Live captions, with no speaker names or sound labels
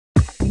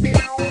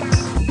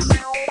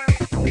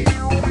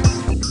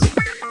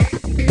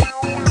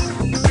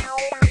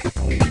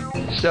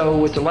So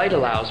what the light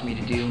allows me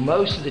to do,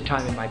 most of the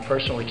time in my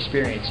personal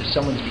experience, if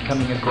someone's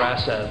becoming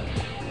aggressive,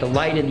 the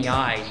light in the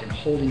eyes and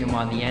holding them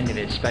on the end of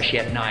it, especially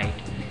at night,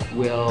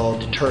 will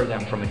deter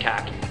them from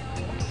attacking.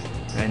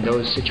 And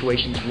those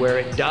situations where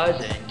it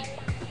doesn't,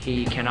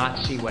 he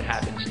cannot see what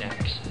happens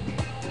next.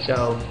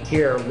 So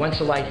here, once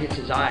the light hits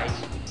his eyes,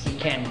 he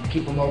can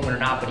keep them open or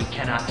not, but he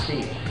cannot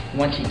see.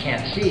 Once he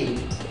can't see,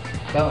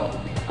 boom,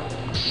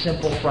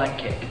 simple front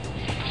kick.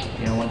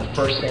 You know, one of the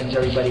first things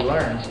everybody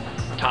learns,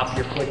 top of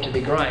your foot to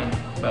the groin,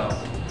 boom.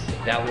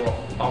 That will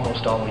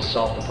almost always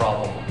solve the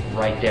problem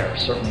right there,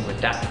 certainly with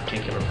that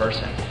particular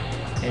person.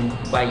 And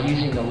by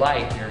using the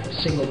light, your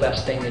single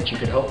best thing that you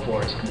could hope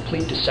for is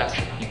complete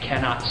deception. You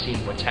cannot see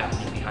what's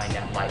happening behind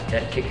that light.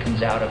 That kick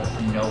comes out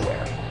of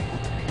nowhere.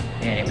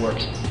 And it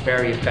works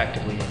very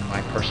effectively in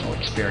my personal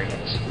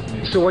experience.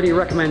 So what do you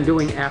recommend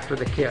doing after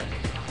the kick?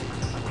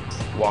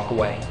 Walk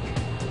away.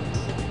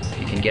 If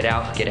you can get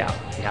out, get out.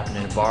 If you happen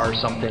in a bar or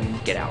something,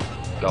 get out.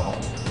 Go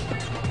home.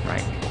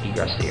 Right?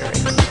 Egress the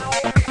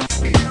area.